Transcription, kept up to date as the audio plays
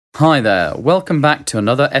Hi there, welcome back to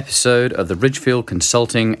another episode of the Ridgefield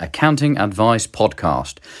Consulting Accounting Advice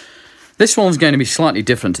Podcast. This one's going to be slightly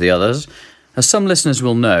different to the others. As some listeners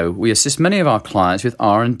will know, we assist many of our clients with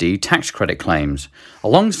R&D tax credit claims,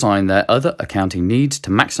 alongside their other accounting needs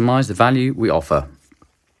to maximise the value we offer.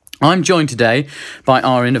 I'm joined today by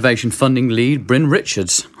our Innovation Funding Lead, Bryn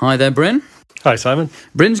Richards. Hi there, Bryn. Hi, Simon.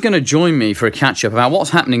 Bryn's going to join me for a catch-up about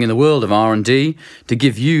what's happening in the world of R&D to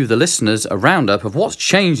give you, the listeners, a roundup of what's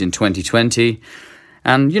changed in 2020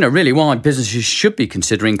 and, really why businesses should be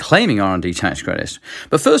considering claiming R&D tax credits.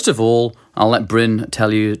 But first of all, I'll let Bryn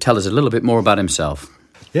tell us a little bit more about himself.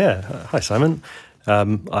 Yeah. Hi, Simon.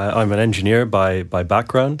 I'm an engineer by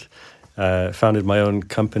background. Founded my own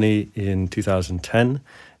company in 2010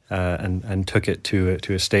 and took it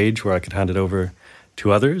to a stage where I could hand it over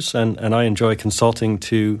to others, and I enjoy consulting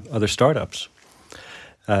to other startups.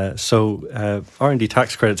 So R&D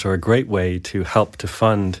tax credits are a great way to help to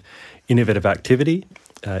fund innovative activity.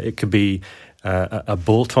 It could be a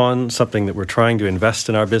bolt-on, something that we're trying to invest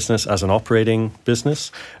in our business as an operating business,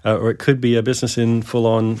 or it could be a business in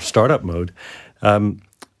full-on startup mode.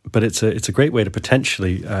 But it's a great way to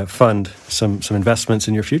potentially fund some investments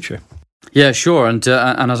in your future. Yeah, sure. And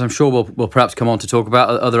as I'm sure we'll perhaps come on to talk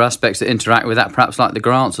about other aspects that interact with that, perhaps like the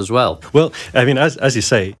grants as well. Well, I mean, as you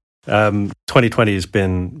say, 2020 has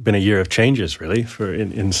been a year of changes, really,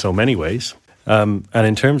 in so many ways. And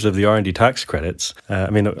in terms of the R&D tax credits, I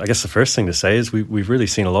guess the first thing to say is we've really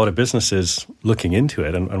seen a lot of businesses looking into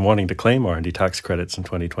it and wanting to claim R&D tax credits in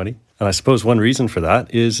 2020. And I suppose one reason for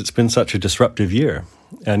that is it's been such a disruptive year.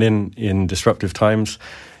 And in disruptive times,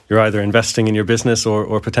 you're either investing in your business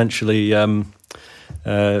or potentially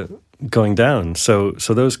going down. So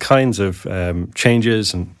those kinds of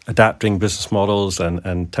changes and adapting business models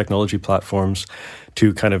and technology platforms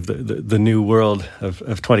to kind of the new world of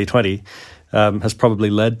 2020 has probably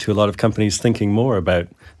led to a lot of companies thinking more about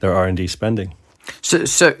their R&D spending.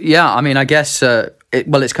 So yeah, I mean, I guess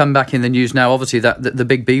it's come back in the news now. Obviously, that the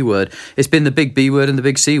big B word. It's been the big B word and the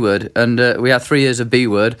big C word, and we had 3 years of B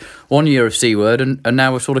word, 1 year of C word, and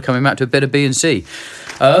now we're sort of coming back to a bit of B and C.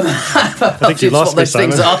 I think you lost me,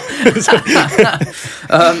 Simon. But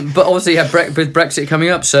obviously, you have with Brexit coming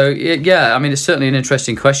up, so yeah, I mean, it's certainly an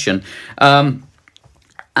interesting question.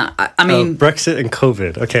 I mean, Brexit and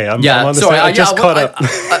COVID. Okay, I'm on the sorry. I just caught up.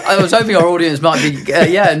 I was hoping our audience might be,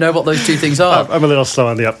 know what those two things are. I'm a little slow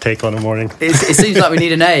on the uptake on the morning. It seems like we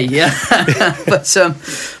need an A, yeah. but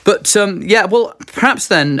well, perhaps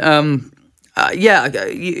then, we're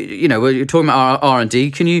talking about our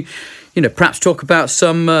R&D. Can you, perhaps talk about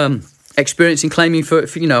some experience in claiming for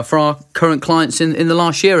our current clients in the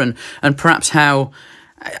last year, and perhaps how.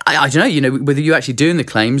 I don't know, whether you actually doing the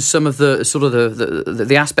claims, some of the sort of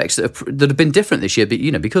the aspects that have been different this year, but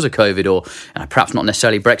because of COVID or perhaps not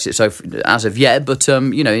necessarily Brexit. So as of yet, but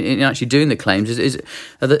in actually doing the claims,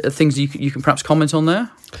 are there things you can perhaps comment on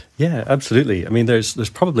there? Yeah, absolutely. I mean, there's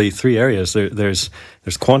probably 3 areas. There's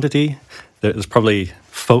quantity. There's probably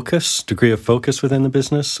focus, degree of focus within the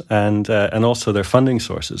business, and also their funding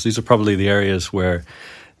sources. These are probably the areas where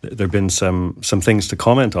there have been some things to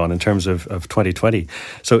comment on in terms of 2020.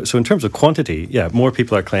 So in terms of quantity, yeah, more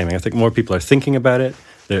people are claiming. I think more people are thinking about it.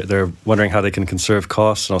 They're wondering how they can conserve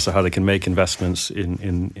costs and also how they can make investments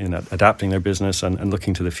in adapting their business and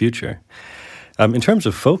looking to the future. In terms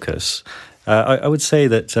of focus, I would say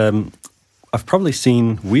that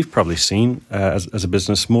we've probably seen as a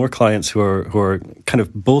business more clients who are kind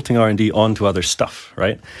of bolting R&D onto other stuff,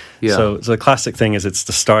 right? Yeah. So the classic thing is it's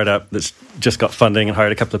the startup that's just got funding and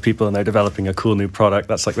hired a couple of people and they're developing a cool new product.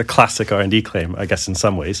 That's like the classic R&D claim, I guess, in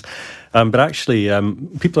some ways. But actually,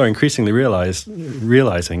 people are increasingly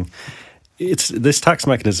realizing this tax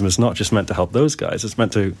mechanism is not just meant to help those guys. It's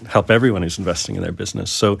meant to help everyone who's investing in their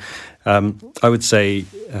business. So I would say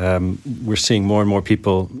we're seeing more and more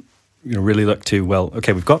people really look to, well,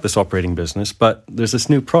 okay, we've got this operating business, but there's this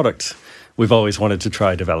new product we've always wanted to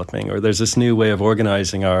try developing, or there's this new way of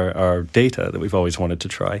organizing our data that we've always wanted to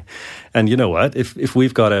try. And you know what? If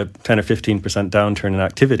we've got a 10 or 15% downturn in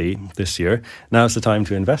activity this year, now's the time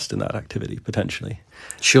to invest in that activity, potentially.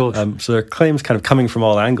 Sure. So there are claims kind of coming from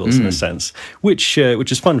all angles in a sense, which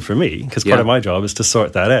is fun for me, because part of my job is to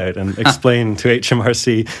sort that out and explain to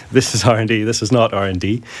HMRC, this is R&D, this is not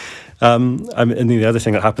R&D. And the other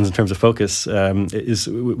thing that happens in terms of focus is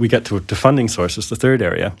we get to funding sources, the third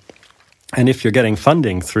area. And if you're getting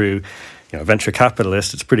funding through venture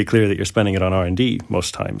capitalist, it's pretty clear that you're spending it on R&D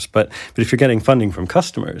most times. But if you're getting funding from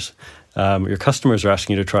customers, your customers are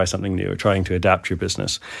asking you to try something new or trying to adapt your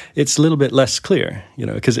business, it's a little bit less clear,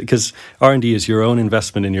 because R&D is your own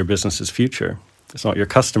investment in your business's future. It's not your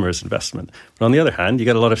customer's investment. But on the other hand, you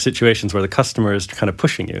get a lot of situations where the customer is kind of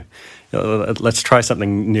pushing you. Let's try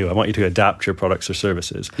something new. I want you to adapt your products or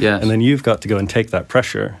services. Yes. And then you've got to go and take that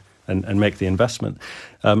pressure and make the investment.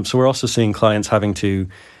 So we're also seeing clients having to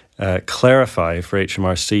clarify for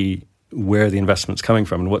HMRC where the investment's coming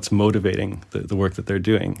from and what's motivating the work that they're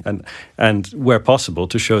doing, and where possible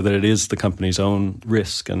to show that it is the company's own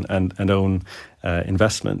risk and own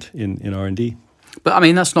investment in R&D. But I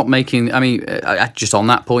mean, that's not making. I mean, just on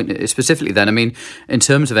that point specifically, then, I mean, in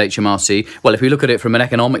terms of HMRC, well, if we look at it from an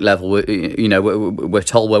economic level, we're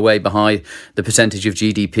told we're way behind the percentage of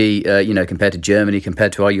GDP, compared to Germany,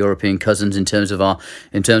 compared to our European cousins in terms of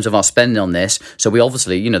our spending on this. So we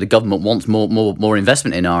obviously, the government wants more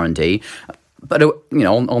investment in R&D. But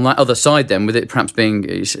on that other side, then, with it perhaps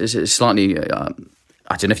being slightly.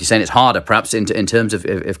 I don't know if you're saying it's harder, perhaps, in terms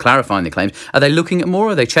of clarifying the claims. Are they looking at more?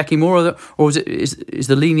 Are they checking more? Or is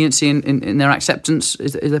the leniency in their acceptance?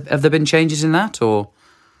 Have there been changes in that? Or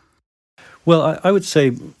well, I would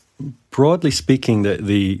say, broadly speaking, that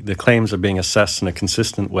the claims are being assessed in a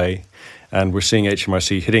consistent way, and we're seeing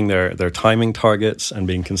HMRC hitting their timing targets and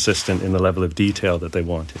being consistent in the level of detail that they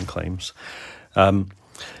want in claims.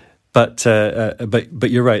 But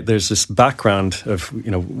you're right. There's this background of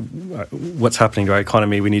what's happening to our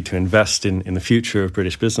economy. We need to invest in the future of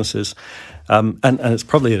British businesses, and it's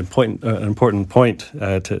probably an important point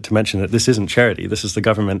to mention that this isn't charity. This is the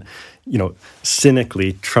government,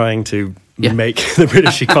 cynically trying to make the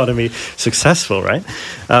British economy successful, right?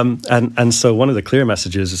 And so one of the clear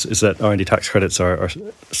messages is that R&D tax credits are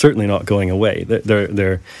certainly not going away.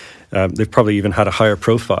 They've probably even had a higher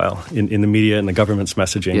profile in the media and the government's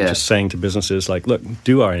messaging, just saying to businesses like, look,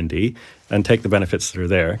 do R&D and take the benefits that are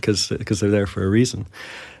there because they're there for a reason.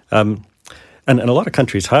 And a lot of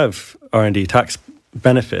countries have R&D tax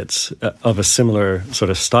benefits of a similar sort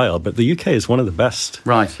of style, but the UK is one of the best.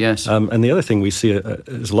 Right, yes. And the other thing we see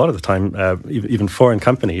is a lot of the time, even foreign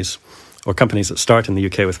companies or companies that start in the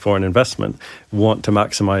UK with foreign investment want to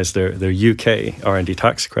maximise their UK R&D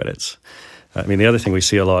tax credits. I mean, the other thing we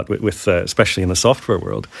see a lot with especially in the software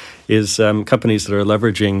world, is companies that are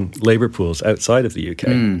leveraging labour pools outside of the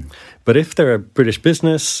UK. But if they're a British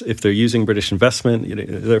business, if they're using British investment,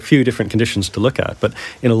 there are a few different conditions to look at. But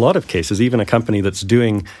in a lot of cases, even a company that's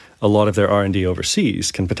doing a lot of their R&D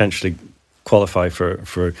overseas can potentially qualify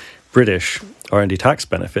for British R&D tax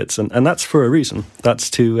benefits. And that's for a reason. That's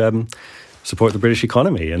to support the British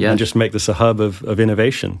economy and just make this a hub of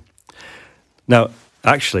innovation. Now,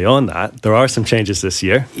 actually, on that, there are some changes this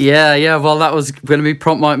year. Yeah. Well, that was going to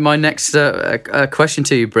be my next question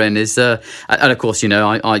to you, Bryn. Is and of course,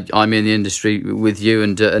 I'm in the industry with you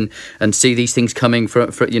and see these things coming for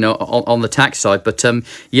on the tax side. But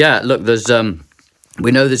look, there's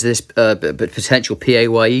we know there's this potential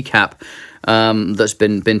PAYE cap that's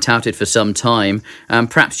been touted for some time.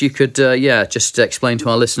 Perhaps you could just explain to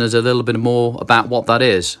our listeners a little bit more about what that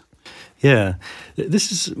is. Yeah,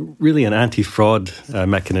 this is really an anti-fraud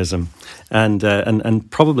mechanism,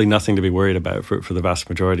 and probably nothing to be worried about for the vast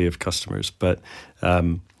majority of customers. But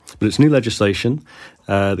it's new legislation.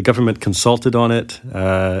 The government consulted on it,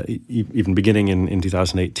 even beginning in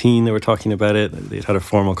 2018. They were talking about it. They had a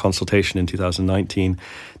formal consultation in 2019.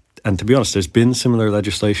 And to be honest, there's been similar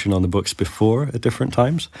legislation on the books before at different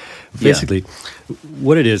times. Basically,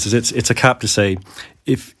 what it is it's a cap to say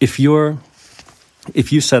if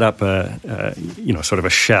you set up sort of a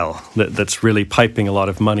shell that's really piping a lot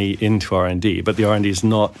of money into R&D, but the R&D is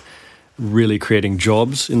not really creating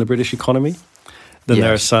jobs in the British economy, then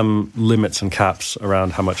there are some limits and caps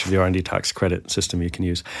around how much of the R&D tax credit system you can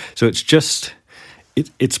use. So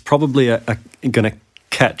it's probably going to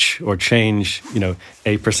catch or change,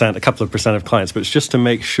 a couple of percent of clients, but it's just to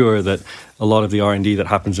make sure that a lot of the R&D that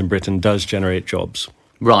happens in Britain does generate jobs.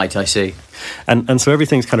 Right, I see. And so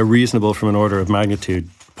everything's kind of reasonable from an order of magnitude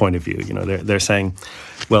point of view. They're saying,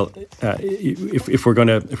 well, if we're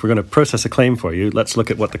going to process a claim for you, let's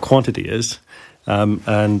look at what the quantity is,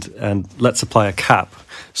 and let's apply a cap.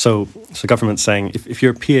 So government's saying if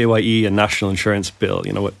your PAYE and national insurance bill,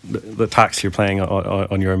 what the tax you're paying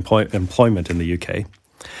on your employment in the UK,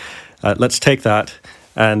 let's take that,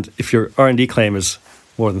 and if your R&D claim is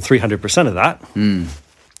more than 300% of that,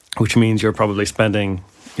 which means you're probably spending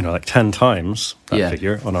like 10 times that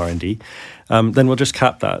figure on R&D, then we'll just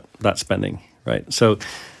cap that spending, right? So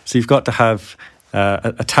you've got to have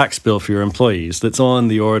a tax bill for your employees that's on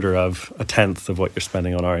the order of a tenth of what you're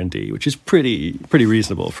spending on R&D, which is pretty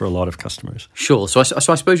reasonable for a lot of customers. Sure. So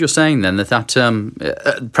I suppose you're saying then that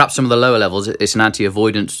perhaps some of the lower levels, it's an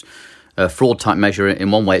anti-avoidance fraud type measure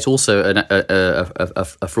in one way. It's also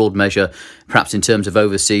a fraud measure, perhaps in terms of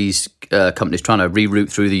overseas companies trying to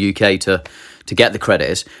reroute through the UK to get the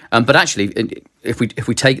credits. But actually, if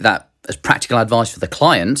we take that as practical advice for the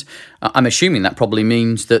client, I'm assuming that probably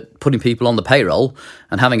means that putting people on the payroll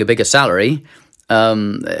and having a bigger salary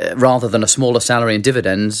rather than a smaller salary and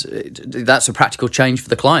dividends, that's a practical change for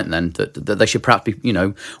the client then, that they should perhaps be,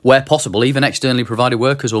 where possible, even externally provided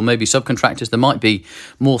workers or maybe subcontractors, there might be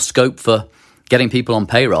more scope for getting people on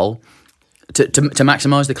payroll to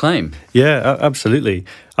maximise the claim. Yeah, absolutely.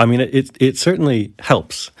 I mean, it certainly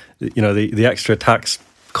helps. The extra tax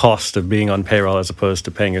cost of being on payroll as opposed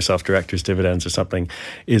to paying yourself director's dividends or something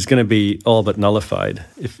is going to be all but nullified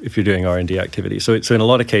if you're doing R&D activity. So in a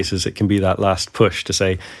lot of cases, it can be that last push to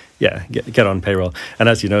say, yeah, get on payroll. And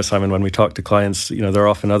as you know, Simon, when we talk to clients, there are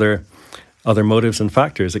often other motives and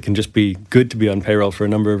factors. It can just be good to be on payroll for a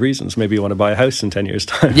number of reasons. Maybe you want to buy a house in 10 years'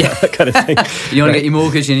 time, that kind of thing. You want to get your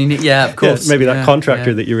mortgage, of course. Yeah, maybe that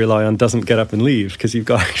contractor that you rely on doesn't get up and leave because you've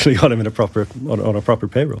actually got him on a proper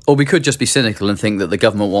payroll. Or we could just be cynical and think that the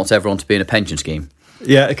government wants everyone to be in a pension scheme.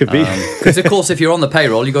 Yeah, it could be. Because, of course, if you're on the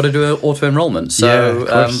payroll, you've got to do auto-enrolment. So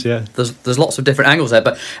there's lots of different angles there.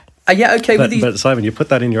 But But Simon, you put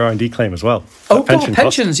that in your R&D claim as well.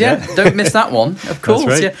 Pensions, don't miss that one, of course.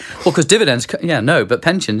 That's right. Yeah. Well, because dividends, but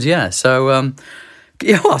pensions, So,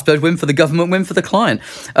 I suppose win for the government, win for the client.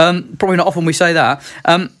 Probably not often we say that.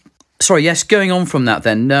 Going on from that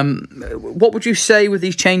then, what would you say with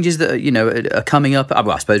these changes that are coming up?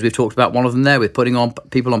 Well, I suppose we've talked about one of them there with putting on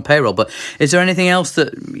people on payroll, but is there anything else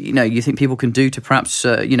that you think people can do to perhaps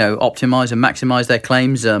optimise and maximise their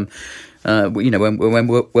claims? When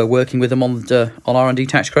we're working with them on R&D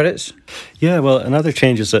tax credits? Yeah, well, another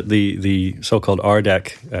change is that the so-called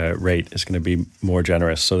RDEC rate is going to be more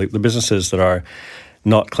generous. So the businesses that are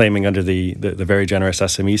not claiming under the very generous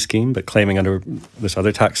SME scheme, but claiming under this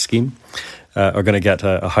other tax scheme, are going to get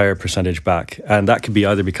a higher percentage back. And that could be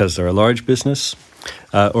either because they're a large business,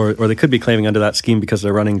 or they could be claiming under that scheme because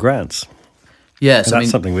they're running grants. Yes, and that's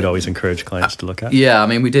something we'd always encourage clients to look at. Yeah,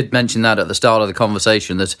 we did mention that at the start of the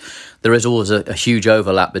conversation, that there is always a huge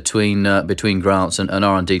overlap between grants and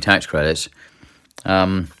R&D tax credits.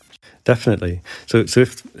 Definitely. So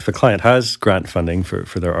if a client has grant funding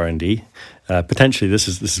for their R&D, potentially this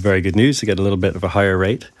is very good news to get a little bit of a higher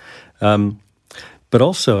rate. But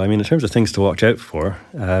also, in terms of things to watch out for,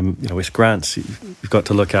 with grants, you've got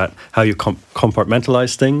to look at how you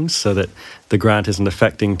compartmentalize things so that the grant isn't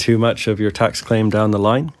affecting too much of your tax claim down the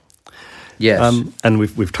line. Yes. And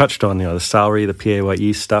we've touched on the salary, the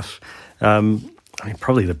PAYE stuff.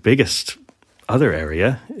 Probably the biggest other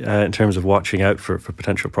area in terms of watching out for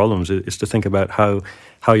potential problems is to think about how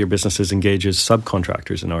your business engages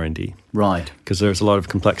subcontractors in R&D. Right. Because there's a lot of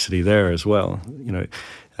complexity there as well.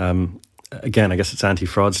 Again, I guess it's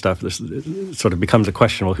anti-fraud stuff. It sort of becomes a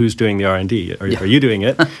question, well, who's doing the R&D? Are you doing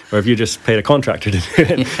it? Or have you just paid a contractor to do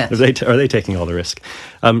it? Yes. Are they taking all the risk?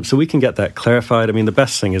 So we can get that clarified. The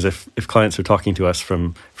best thing is if clients are talking to us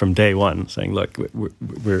from day one, saying, look,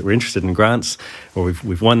 we're interested in grants, or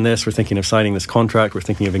we've won this, we're thinking of signing this contract, we're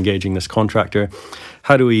thinking of engaging this contractor.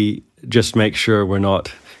 How do we just make sure we're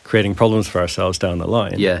not creating problems for ourselves down the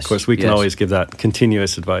line? Yes. Of course, we can always give that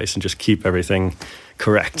continuous advice and just keep everything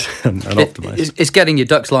correct and optimized. It's getting your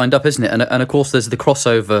ducks lined up, isn't it? And of course, there's the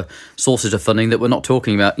crossover sources of funding that we're not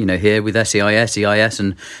talking about, here with SEIS, EIS,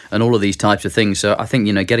 and all of these types of things. So I think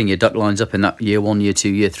getting your duck lines up in that year 1, year 2,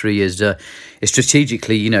 year 3 is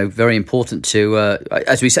strategically very important to,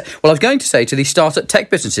 as we said. Well, I was going to say to these startup tech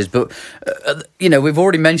businesses, but we've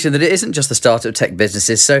already mentioned that it isn't just the startup tech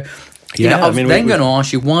businesses. So I was going to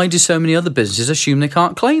ask you, why do so many other businesses assume they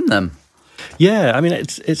can't claim them? Yeah,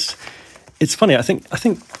 it's funny. I think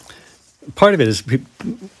part of it is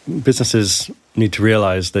businesses need to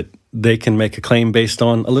realize that they can make a claim based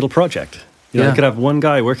on a little project. They could have one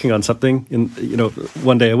guy working on something in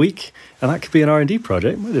 1 day a week, and that could be an R&D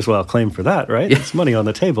project. Might as well claim for that, right? Yeah. It's money on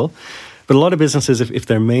the table. But a lot of businesses, if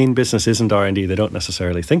their main business isn't R&D, they don't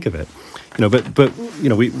necessarily think of it. But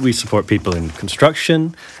we support people in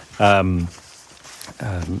construction,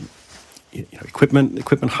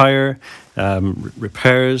 equipment hire,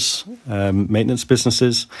 repairs, maintenance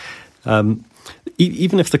businesses.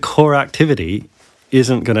 Even if the core activity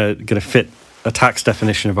isn't going to fit a tax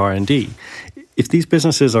definition of R&D, if these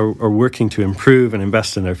businesses are working to improve and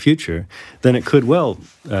invest in their future, then it could well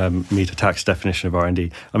meet a tax definition of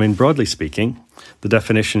R&D. Broadly speaking, the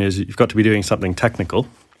definition is you've got to be doing something technical,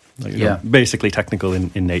 basically technical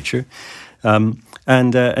in nature,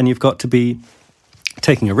 and you've got to be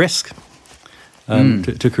taking a risk.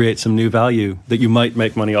 to create some new value that you might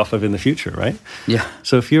make money off of in the future, right? Yeah.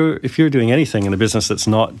 So if you're doing anything in a business that's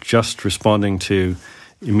not just responding to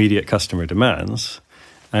immediate customer demands,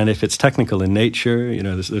 and if it's technical in nature,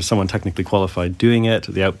 there's someone technically qualified doing it,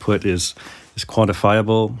 the output is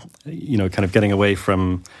quantifiable, kind of getting away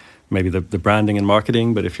from maybe the branding and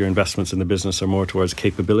marketing, but if your investments in the business are more towards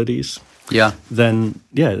capabilities, then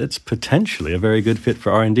it's potentially a very good fit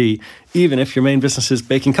for R&D, even if your main business is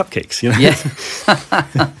baking cupcakes.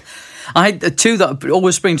 Yeah. I had two that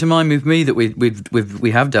always spring to mind with me that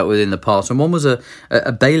we have dealt with in the past, and one was a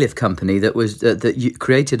bailiff company that was that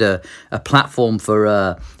created a platform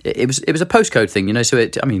for it was a postcode thing, so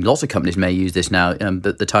lots of companies may use this now,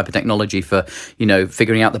 but the type of technology for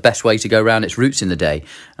figuring out the best way to go around its routes in the day,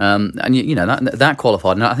 and that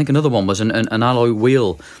qualified. And I think another one was an alloy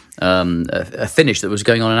wheel. A finish that was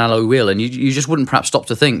going on an alloy wheel, and you just wouldn't perhaps stop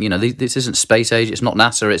to think, this isn't space age, it's not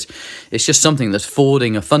NASA, it's just something that's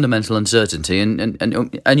forwarding a fundamental uncertainty,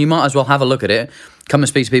 and you might as well have a look at it, come and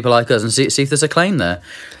speak to people like us and see if there's a claim there.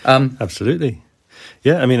 Absolutely.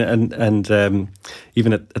 Yeah, and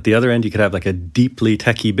even at the other end, you could have like a deeply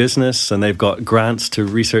techie business, and they've got grants to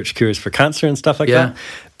research cures for cancer and stuff like that.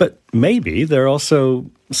 But maybe they're also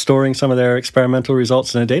storing some of their experimental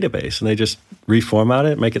results in a database, and they just reformat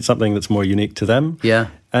it, make it something that's more unique to them. Yeah.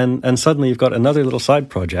 And suddenly you've got another little side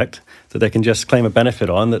project that they can just claim a benefit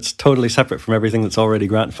on that's totally separate from everything that's already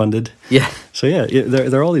grant funded. Yeah. So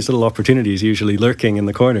there are all these little opportunities usually lurking in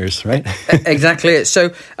the corners, right? Exactly it.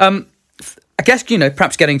 So I guess,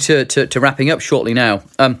 perhaps getting to wrapping up shortly now.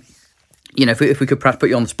 If we could perhaps put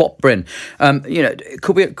you on the spot, Bryn,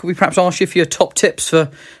 could we perhaps ask you for your top tips for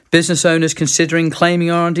business owners considering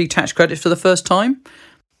claiming R&D tax credits for the first time?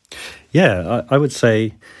 Yeah, I would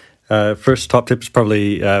say first top tip is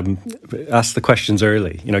probably ask the questions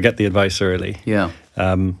early. Get the advice early. Yeah.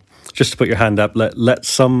 Just to put your hand up, let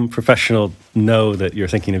some professional know that you're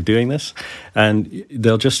thinking of doing this, and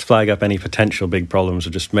they'll just flag up any potential big problems, or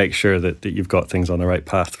just make sure that you've got things on the right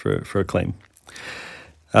path for a claim.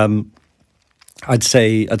 I'd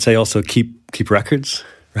say also keep records,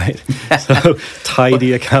 right? So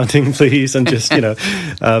tidy accounting, please, and just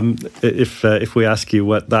if we ask you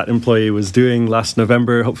what that employee was doing last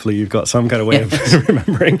November, hopefully you've got some kind of way of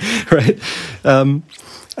remembering, right? And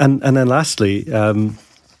then lastly,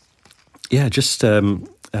 just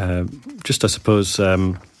I suppose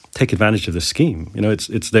take advantage of the scheme.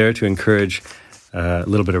 It's there to encourage a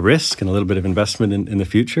little bit of risk and a little bit of investment in the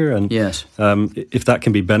future. And yes, if that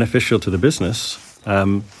can be beneficial to the business,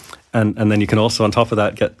 and then you can also on top of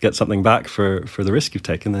that get something back for the risk you've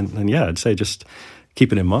taken, then I'd say just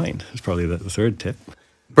keep it in mind. Is probably the third tip.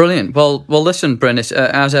 Brilliant. Well, listen, Bryn, as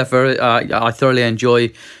ever, I thoroughly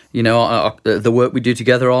enjoy the work we do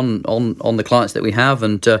together on the clients that we have,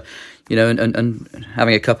 and and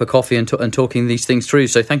having a cup of coffee and talking these things through.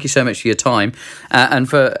 So thank you so much for your time. And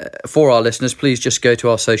for our listeners, please just go to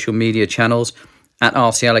our social media channels at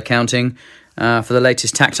RCL Accounting for the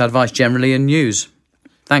latest tax advice generally and news.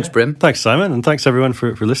 Thanks, Bryn. Thanks, Simon, and thanks everyone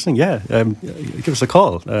for listening. Give us a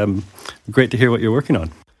call. Great to hear what you're working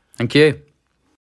on. Thank you.